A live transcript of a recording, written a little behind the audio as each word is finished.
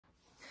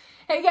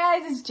Hey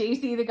guys, it's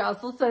JC, the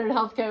Gospel Centered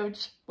Health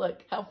Coach.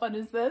 Look, how fun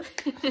is this?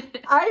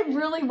 I'm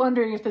really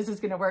wondering if this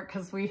is going to work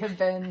because we have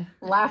been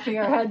laughing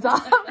our heads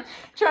off,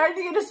 trying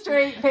to get a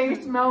straight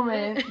face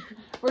moment.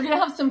 We're going to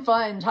have some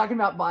fun talking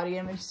about body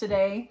image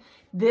today.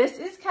 This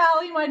is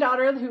Kalli, my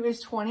daughter, who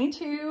is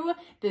 22.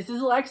 This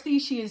is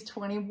Lexi, she is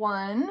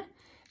 21.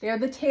 They are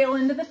the tail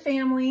end of the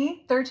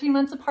family, 13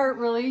 months apart,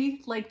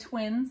 really, like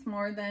twins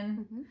more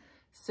than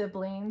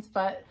siblings.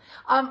 But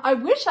I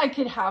wish I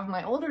could have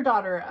my older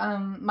daughter,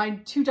 my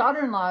two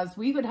daughter-in-laws,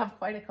 we would have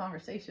quite a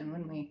conversation,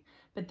 wouldn't we?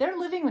 But they're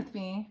living with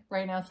me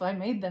right now, so I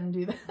made them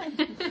do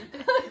that.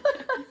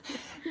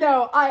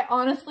 No, I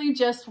honestly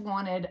just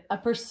wanted a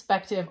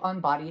perspective on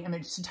body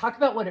image to talk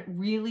about what it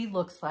really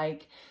looks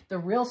like, the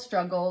real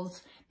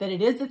struggles, that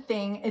it is a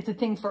thing. It's a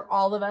thing for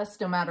all of us,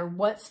 no matter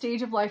what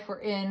stage of life we're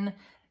in.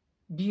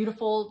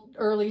 Beautiful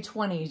early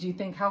 20s. You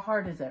think, how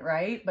hard is it,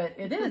 right? But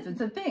it is.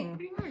 It's a thing.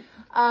 Pretty hard.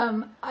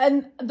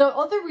 And the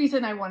other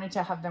reason I wanted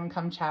to have them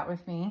come chat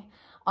with me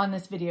on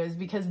this video is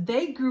because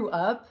they grew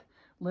up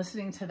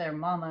listening to their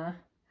mama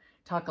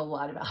talk a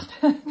lot about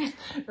this,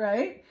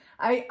 right?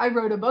 I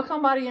wrote a book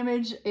on body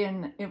image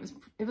and it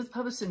was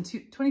published in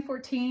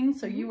 2014.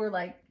 So you were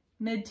like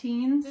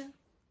mid-teens. Yeah.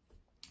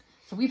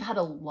 So we've had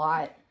a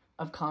lot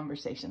of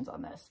conversations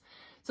on this.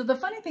 So the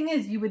funny thing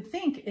is, you would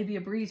think it'd be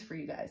a breeze for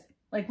you guys.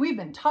 Like, we've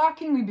been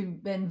talking,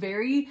 we've been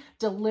very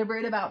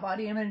deliberate about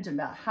body image and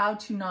about how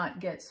to not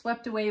get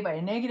swept away by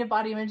a negative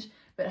body image,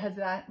 but has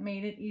that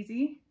made it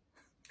easy?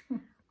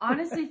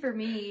 Honestly, for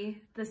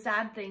me, the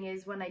sad thing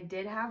is when I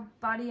did have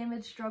body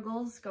image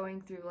struggles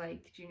going through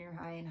like junior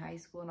high and high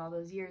school and all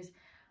those years,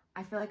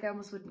 I feel like I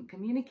almost wouldn't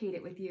communicate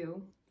it with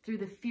you through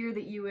the fear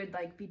that you would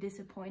like be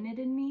disappointed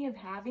in me of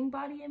having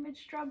body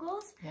image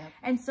struggles. Yep.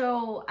 And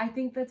so I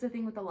think that's the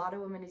thing with a lot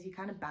of women is you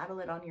kind of battle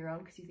it on your own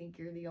because you think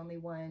you're the only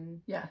one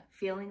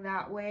feeling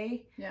that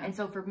way. Yeah. And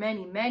so for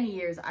many, many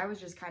years, I was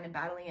just kind of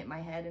battling it in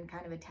my head and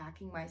kind of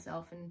attacking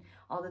myself and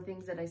all the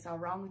things that I saw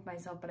wrong with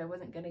myself, but I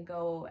wasn't going to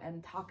go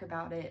and talk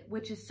about it,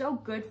 which is so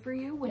good for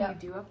you when you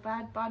do have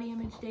bad body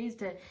image days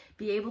to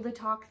be able to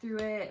talk through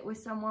it with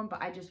someone,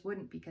 but I just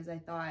wouldn't because I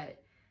thought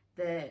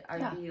that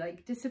I'd be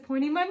like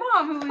disappointing my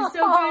mom who was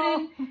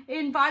so good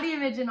in body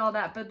image and all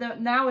that.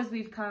 But now as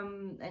we've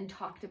come and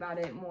talked about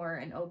it more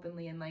and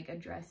openly and like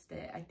addressed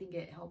it, I think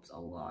it helps a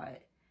lot.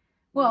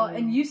 Well,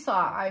 and you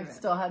saw I've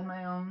still had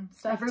my own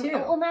stuff too.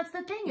 Well, and that's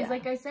the thing is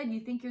like I said, you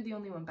think you're the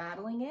only one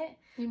battling it.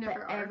 You never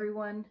but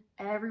are.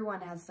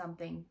 Everyone has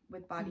something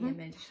with body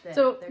image that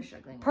they're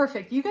struggling with.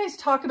 Perfect. You guys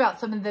talk about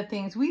some of the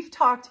things we've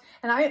talked,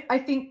 and I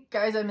think,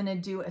 guys, I'm going to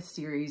do a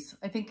series.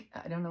 I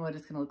don't know what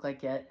it's going to look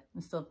like yet.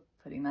 I'm still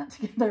putting that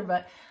together,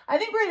 but I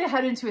think we're going to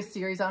head into a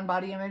series on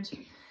body image.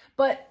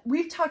 But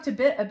we've talked a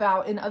bit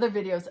about in other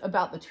videos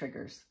about the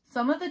triggers,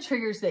 some of the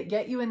triggers that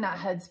get you in that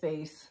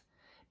headspace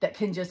that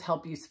can just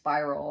help you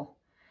spiral.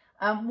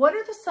 What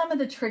are some of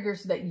the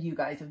triggers that you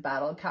guys have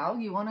battled? Cal,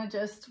 you want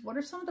to what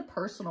are some of the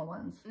personal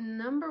ones?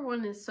 Number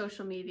one is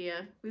social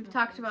media. We've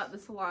talked about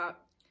this a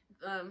lot,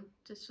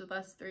 just with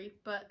us three,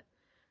 but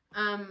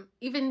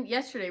even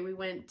yesterday we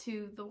went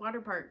to the water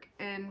park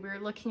and we were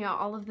looking at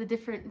all of the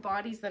different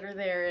bodies that are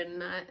there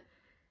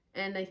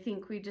and I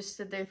think we just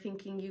stood there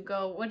thinking,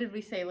 what did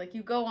we say? Like,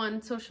 you go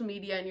on social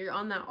media and you're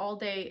on that all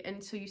day,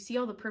 and so you see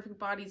all the perfect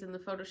bodies in the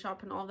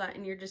Photoshop and all that,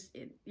 and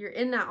you're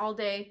in that all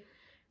day,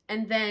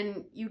 and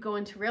then you go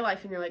into real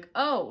life and you're like,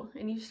 oh,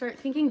 and you start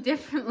thinking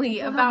differently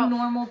about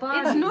normal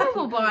bodies. It's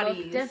normal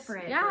bodies. Look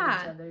different from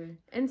each other.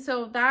 And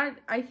so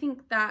I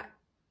think that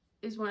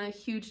is one of the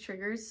huge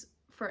triggers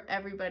for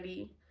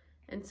everybody.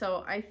 And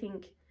so I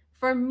think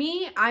for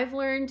me, I've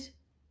learned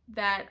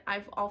that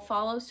I'll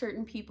follow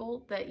certain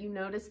people that you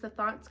notice the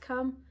thoughts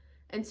come.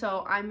 And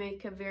so I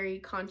make a very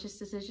conscious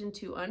decision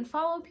to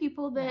unfollow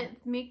people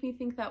that make me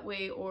think that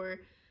way, or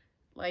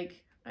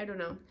like, I don't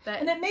know.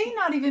 And it may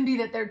not even be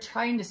that they're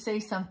trying to say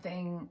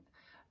something.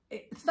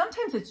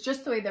 Sometimes it's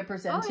just the way they're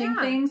presenting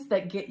things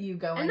that get you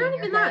going. And not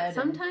even that.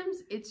 Sometimes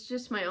it's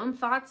just my own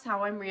thoughts,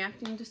 how I'm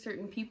reacting to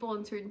certain people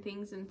and certain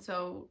things. And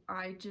so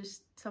I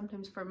just,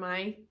 sometimes for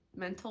my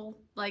mental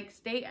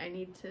state, I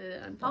need to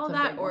unfollow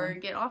that or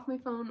get off my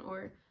phone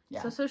or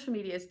so social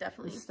media is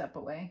definitely a step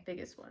away.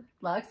 Biggest one.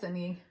 Lex,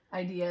 any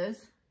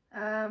ideas?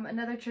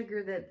 Another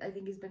trigger that I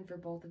think has been for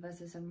both of us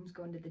is someone's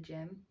going to the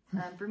gym.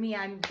 For me,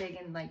 I'm big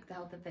in like the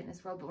health and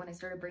fitness world, but when I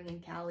started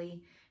bringing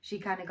Kalli, she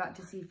kind of got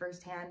to see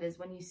firsthand is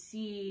when you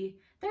see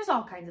there's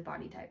all kinds of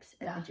body types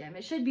at the gym.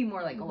 It should be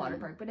more like a water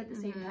park, but at the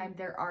same time,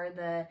 there are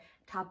the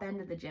top end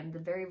of the gym, the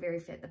very, very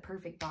fit, the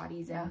perfect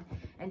bodies.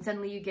 And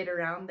suddenly you get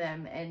around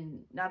them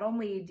and not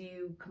only do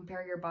you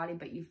compare your body,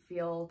 but you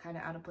feel kind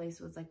of out of place.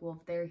 So it's like, well,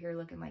 if they're here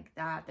looking like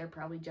that, they're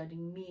probably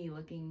judging me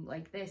looking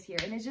like this here.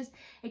 And it's just,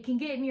 it can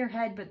get in your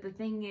head. But the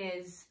thing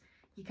is,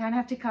 you kind of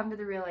have to come to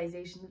the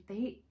realization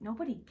that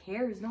nobody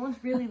cares. No one's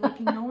really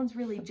looking. No one's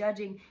really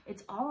judging.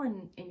 It's all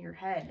in your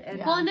head. And,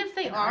 well, and if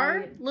they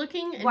are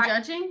looking and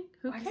judging,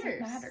 who cares? Does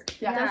it matter?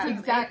 Yeah, that's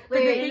exactly.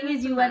 But the thing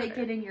is, you let it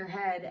get in your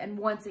head, and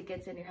once it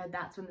gets in your head,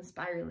 that's when the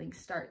spiraling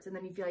starts, and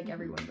then you feel like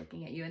everyone's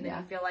looking at you, and then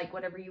you feel like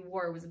whatever you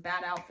wore was a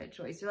bad outfit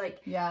choice. You're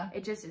like,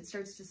 it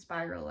starts to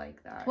spiral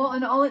like that. Well,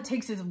 and all it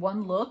takes is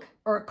one look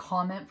or a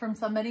comment from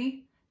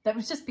somebody that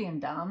was just being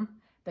dumb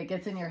that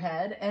gets in your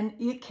head, and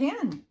it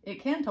can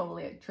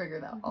totally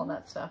trigger all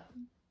that stuff.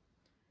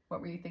 What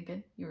were you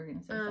thinking? You were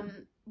gonna say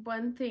something.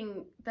 One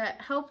thing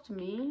that helped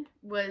me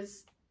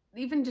was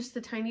even just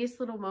the tiniest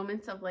little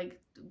moments of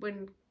like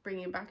when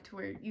bringing it back to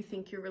where you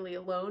think you're really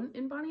alone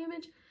in body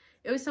image.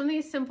 It was something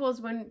as simple as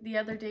when the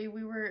other day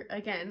we were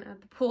again at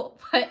the pool,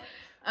 but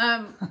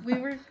we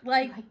were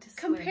like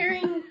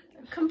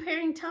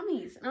comparing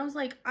tummies, and I was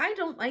like, I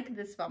don't like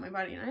this about my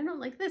body, and I don't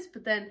like this,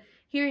 but then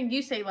hearing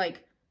you say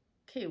like,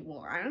 okay,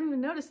 well, I don't even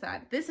notice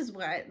that. This is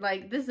what,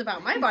 like, this is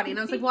about my body. And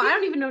I was like, well, I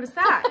don't even notice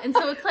that. And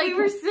so it's like, we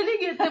were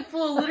sitting at the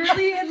pool,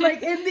 literally, in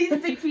these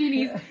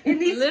bikinis, in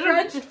these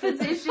scrunched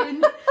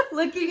positions,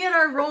 looking at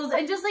our rolls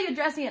and just, like,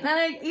 addressing it. And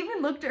I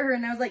even looked at her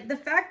and I was like, the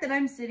fact that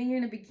I'm sitting here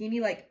in a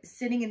bikini, like,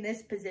 sitting in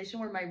this position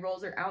where my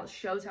rolls are out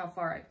shows how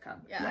far I've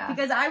come. Yeah.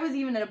 Because I was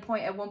even at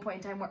one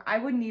point in time where I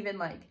wouldn't even,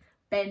 like,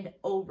 bend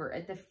over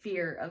at the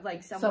fear of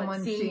like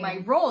someone seeing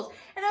my rolls.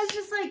 And I was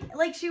just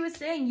like she was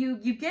saying,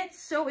 you get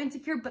so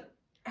insecure, but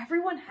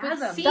everyone has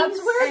them. That's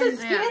where the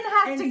skin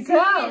has to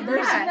go.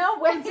 There's no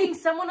way. And seeing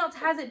someone else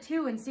has it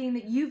too, and seeing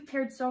that you've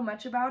cared so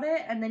much about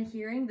it, and then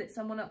hearing that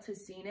someone else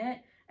has seen it,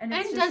 and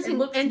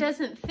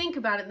doesn't think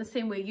about it in the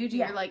same way you do.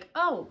 You're like,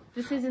 oh,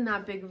 this isn't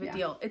that big of a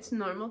deal. It's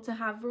normal to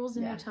have rolls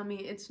in your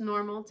tummy. It's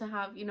normal to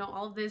have, you know,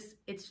 all of this.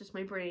 It's just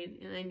my brain,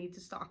 and I need to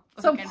stop.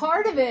 So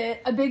part of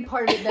it, a big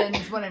part of it then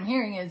is what I'm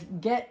hearing is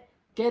get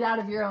out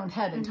of your own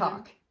head and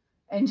talk.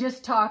 And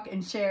just talk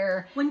and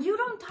share. When you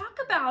don't talk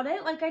about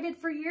it, like I did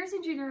for years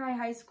in junior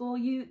high school,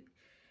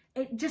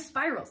 it just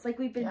spirals. Like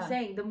we've been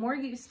saying, the more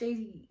you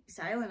stay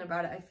silent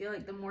about it, I feel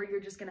like the more you're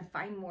just going to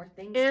find more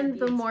things and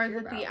the more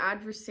that the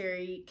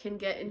adversary can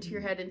get into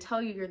your head and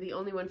tell you you're the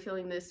only one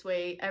feeling this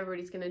way,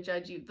 everybody's going to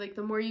judge you. Like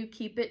the more you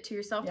keep it to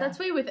yourself, that's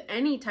why with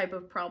any type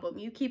of problem,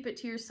 you keep it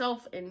to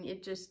yourself and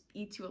it just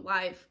eats you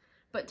alive.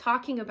 But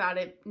talking about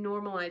it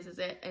normalizes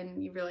it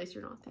and you realize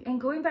you're not the only one. And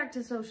going back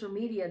to social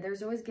media,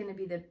 there's always going to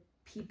be the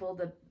people,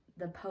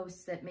 the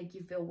posts that make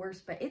you feel worse,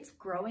 but it's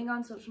growing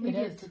on social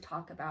media to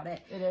talk about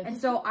it. It is. And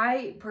so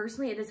I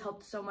personally, it has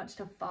helped so much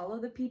to follow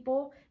the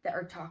people that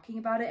are talking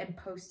about it and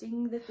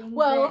posting the things.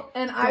 Well,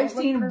 and I've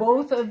seen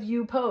both of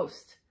you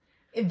post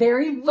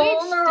very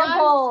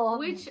vulnerable,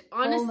 which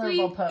honestly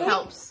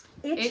helps.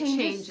 It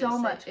changes so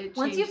much.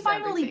 Once you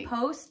finally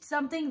post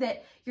something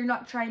that you're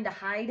not trying to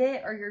hide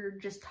it or you're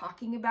just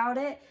talking about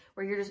it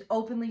or you're just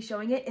openly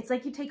showing it, it's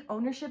like you take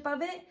ownership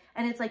of it,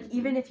 and it's like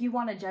even if you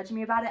want to judge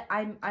me about it,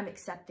 I'm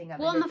accepting of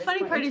it. Well, and the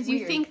funny part is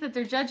you think that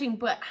they're judging,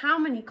 but how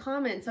many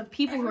comments of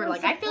people who are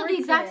like, I feel the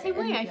exact same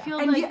way. I feel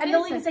like this. And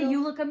they'll even say,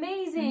 you look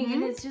amazing.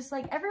 And it's just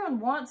like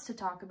everyone wants to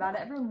talk about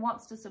it. Everyone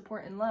wants to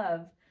support and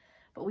love.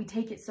 But we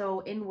take it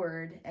so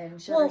inward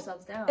and shut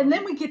ourselves down. And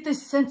then we get this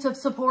sense of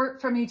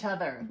support from each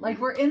other. Like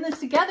we're in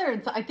this together.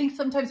 And so I think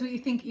sometimes we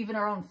think even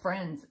our own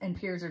friends and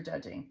peers are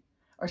judging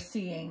or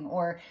seeing,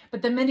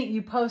 but the minute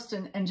you post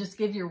and just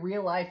give your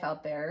real life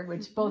out there,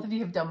 which both of you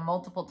have done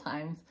multiple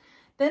times,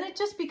 then it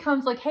just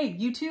becomes like, hey,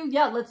 you two,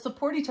 let's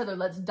support each other.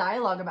 Let's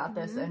dialogue about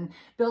this and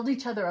build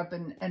each other up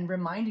and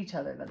remind each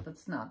other that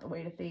that's not the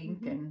way to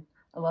think. And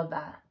I love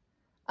that.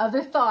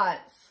 Other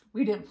thoughts?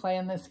 We didn't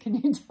plan this, can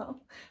you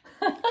tell?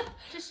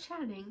 Just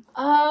chatting.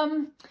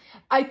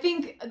 I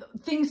think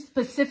things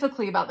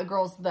specifically about the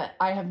girls that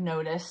I have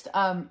noticed.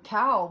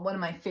 Cal, one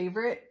of my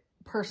favorite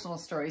personal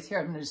stories here.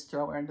 I'm going to just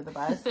throw her under the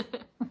bus.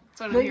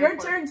 Your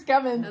turn's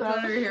coming. That's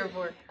what we're here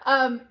for.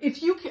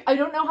 I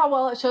don't know how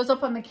well it shows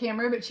up on the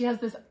camera, but she has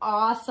this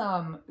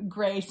awesome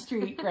gray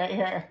streak right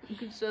here. You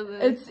can show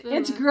this.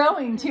 It's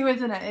growing too,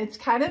 isn't it? It's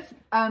kind of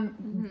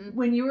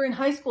when you were in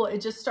high school, it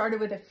just started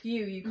with a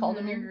few. You called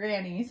them your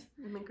grannies,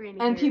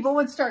 and people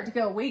would start to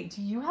go, "Wait,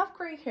 do you have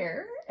gray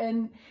hair?"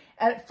 And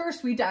at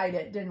first, we dyed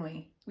it, didn't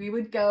we? We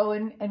would go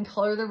and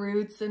color the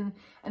roots, and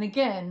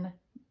again,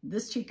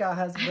 this chica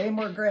has way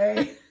more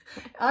gray.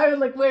 I would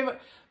look way more.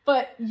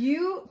 But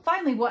you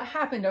finally, what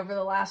happened over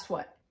the last,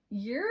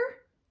 year?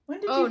 When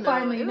did you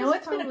finally? No,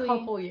 it's been a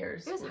couple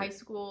years. It was high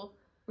school.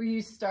 Where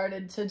you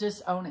started to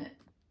just own it.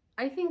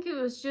 I think it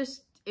was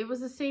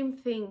the same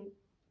thing.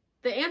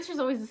 The answer is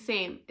always the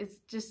same. It's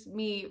just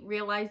me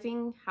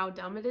realizing how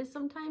dumb it is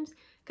sometimes.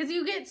 Because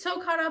you get so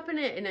caught up in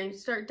it and I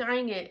start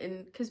dyeing it.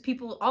 And because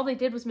people, all they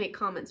did was make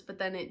comments. But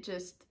then it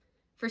just,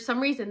 for some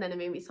reason, then it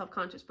made me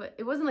self-conscious. But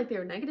it wasn't like they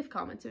were negative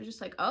comments. It was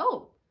just like,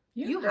 oh.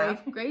 You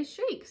have gray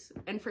streaks.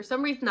 And for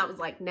some reason that was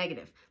like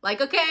negative.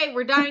 Like, okay,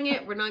 we're dyeing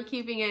it. We're not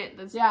keeping it.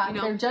 That's,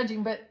 they're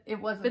judging, but it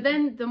wasn't. But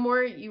then the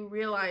more you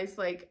realize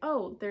like,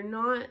 oh,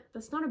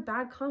 that's not a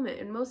bad comment.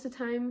 And most of the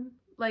time,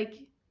 like,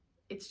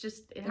 it's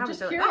just, it I'm happens.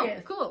 just Like, oh,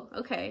 curious. cool.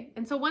 Okay.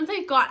 And so once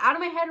I got out of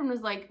my head and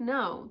was like,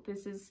 no,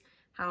 this is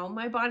how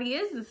my body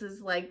is. This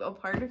is like a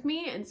part of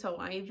me. And so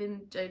I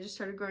just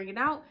started growing it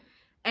out.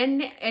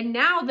 And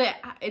now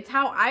that it's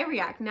how I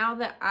react, now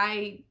that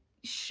I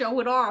show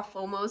it off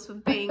almost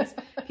with things,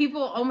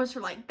 people almost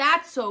are like,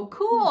 that's so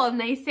cool. And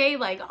they say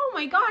like, oh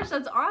my gosh,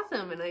 that's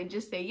awesome. And I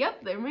just say,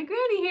 yep, they're my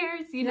granny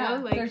hairs, you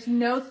know, like there's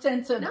no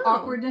sense of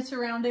awkwardness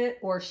around it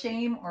or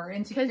shame or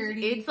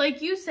insecurity. It's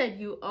like you said,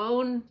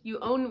 once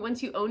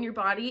you own your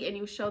body and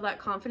you show that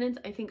confidence,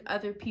 I think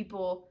other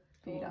people,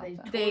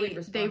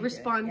 they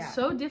respond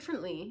so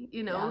differently,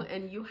 you know,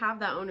 and you have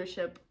that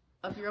ownership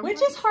of your own Which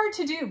body. is hard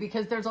to do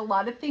because there's a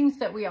lot of things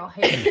that we all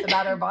hate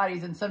about our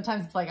bodies, and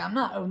sometimes it's like, I'm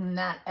not owning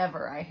that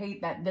ever. I hate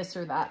that this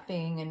or that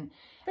thing, and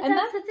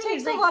that's that the thing,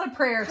 takes like, a lot of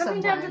prayer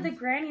coming sometimes. down to the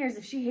granny hairs,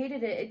 if she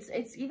hated it,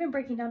 it's even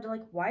breaking down to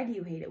like, why do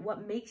you hate it?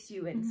 What makes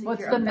you insecure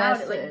What's the about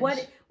message? it?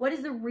 Like what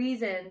is the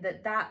reason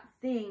that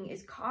thing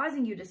is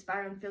causing you to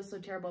spiral and feel so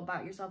terrible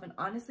about yourself? And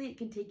honestly, it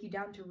can take you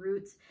down to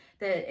roots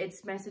that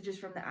it's messages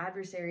from the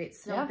adversary.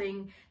 It's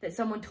something that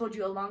someone told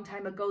you a long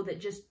time ago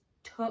that just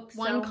took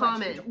one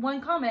comment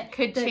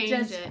could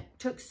change it.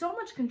 Took so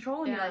much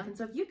control in your life. And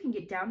so if you can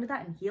get down to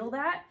that and heal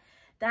that,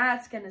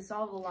 that's going to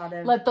solve a lot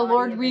of let the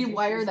Lord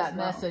rewire that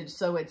message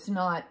so it's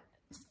not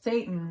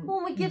Satan.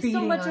 Well, we give so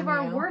much of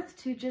our worth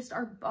to just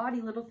our body,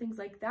 little things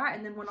like that,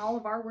 and then when all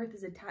of our worth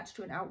is attached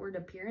to an outward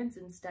appearance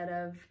instead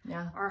of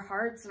our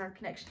hearts and our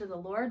connection to the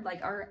Lord,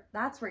 like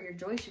that's where your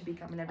joy should be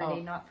coming every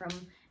day, not from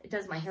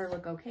does my hair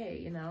look okay,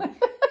 you know.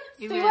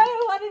 See why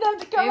I wanted him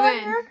to come on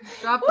here?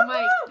 Drop the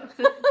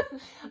mic.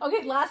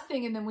 Okay, last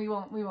thing, and then we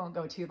won't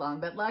go too long.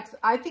 But Lex,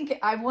 I think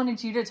I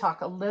wanted you to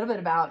talk a little bit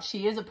about,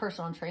 she is a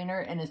personal trainer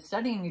and is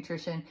studying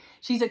nutrition.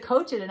 She's a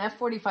coach at an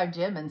F45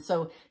 gym, and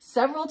so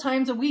several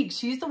times a week,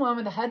 she's the one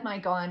with the head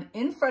mic on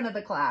in front of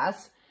the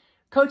class,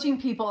 coaching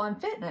people on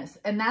fitness.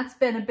 And that's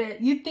been a bit,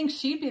 you'd think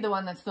she'd be the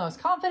one that's the most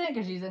confident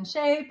because she's in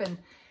shape, and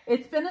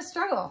it's been a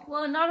struggle.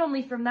 Well, not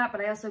only from that,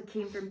 but I also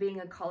came from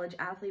being a college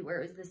athlete where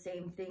it was the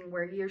same thing,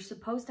 where you're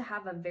supposed to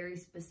have a very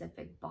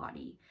specific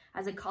body.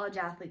 As a college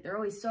athlete, they're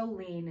always so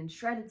lean and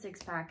shredded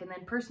six-pack, and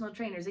then personal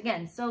trainers,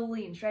 again, so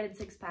lean, shredded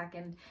six-pack,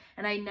 and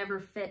I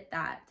never fit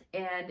that.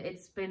 And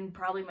it's been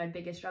probably my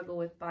biggest struggle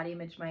with body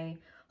image my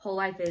whole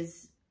life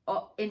is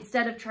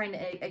instead of trying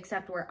to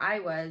accept where I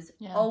was,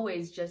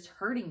 always just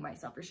hurting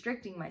myself,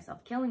 restricting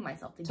myself, killing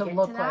myself to get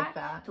look to that, like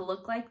that, to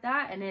look like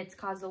that. And it's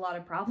caused a lot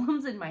of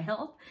problems in my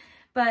health.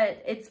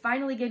 But it's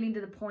finally getting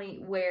to the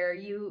point where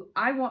you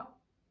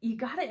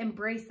got to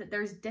embrace that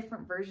there's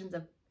different versions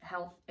of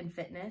health and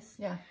fitness.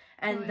 Yeah.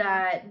 And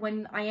that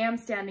when I am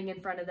standing in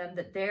front of them,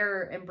 that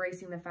they're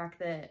embracing the fact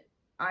that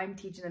I'm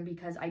teaching them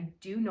because I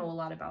do know a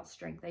lot about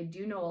strength. I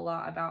do know a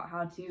lot about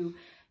how to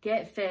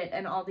get fit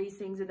and all these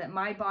things, and that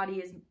my body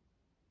is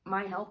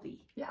my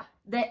healthy. Yeah.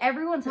 That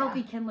everyone's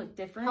healthy can look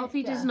different.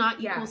 Healthy does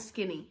not equal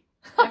skinny.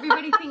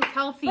 Everybody thinks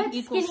healthy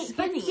equals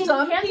skinny.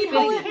 Some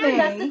people can.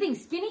 That's the thing.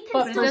 Skinny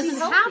can still be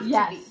healthy.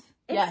 Have to be.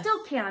 It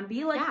still can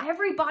be. Like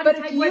every body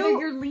type, whether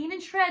you're lean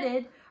and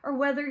shredded or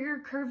whether you're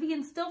curvy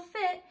and still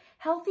fit,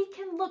 healthy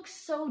can look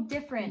so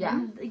different. Yeah.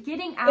 And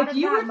getting out of that mindset. If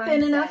you were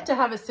thin enough to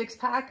have a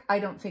six-pack, I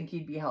don't think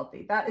you'd be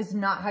healthy. That is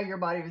not how your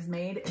body was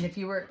made. And if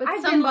you were... But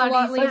some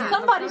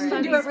bodies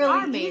can do it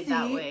really easy.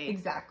 That way.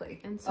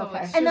 Exactly. And so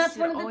and that's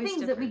one of the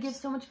things that we give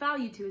so much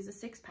value to is a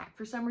six-pack.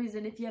 For some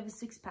reason, if you have a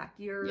six-pack,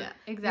 you're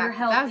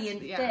healthy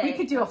and fit. We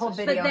could do a whole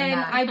video on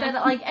that. But then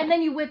I bet, and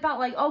then you whip out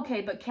like,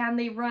 okay, but can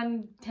they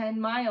run 10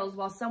 miles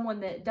while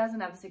someone that doesn't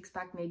have a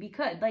six-pack maybe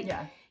could? Like,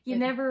 you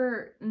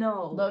never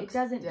know. It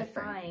doesn't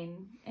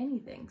define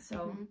anything.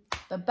 So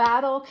the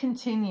battle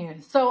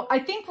continues. So I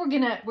think we're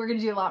gonna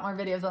do a lot more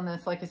videos on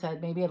this. Like I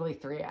said, maybe it'll be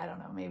 3. I don't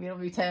know. Maybe it'll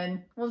be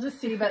 10. We'll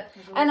just see. But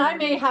and I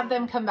may have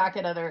them come back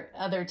at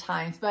other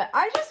times. But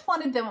I just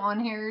wanted them on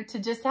here to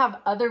just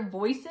have other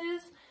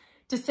voices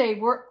to say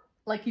we're,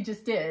 like you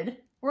just did,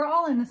 we're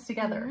all in this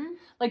together.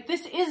 Like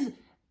this is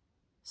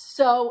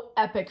so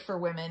epic for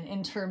women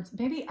in terms,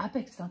 maybe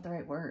epic's not the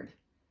right word.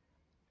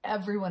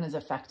 Everyone is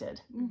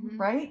affected,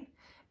 right?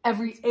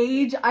 Every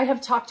age. I have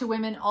talked to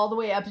women all the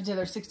way up into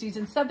their 60s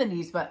and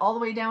 70s, but all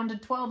the way down to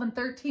 12 and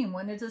 13.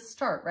 When does it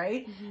start,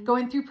 right?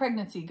 Going through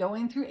pregnancy,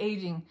 going through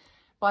aging.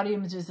 Body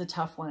image is a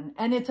tough one.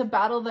 And it's a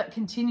battle that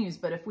continues,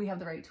 but if we have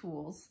the right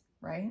tools,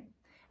 right?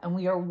 And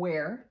we are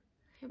aware,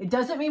 it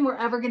doesn't mean we're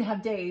ever going to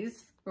have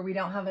days where we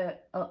don't have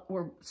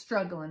we're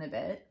struggling a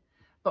bit,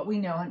 but we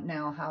know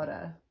now how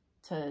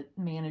to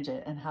manage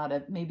it and how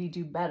to maybe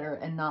do better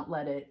and not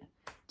let it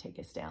take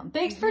us down.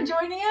 Thanks for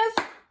joining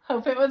us.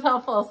 Hope it was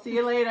helpful. See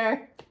you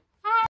later.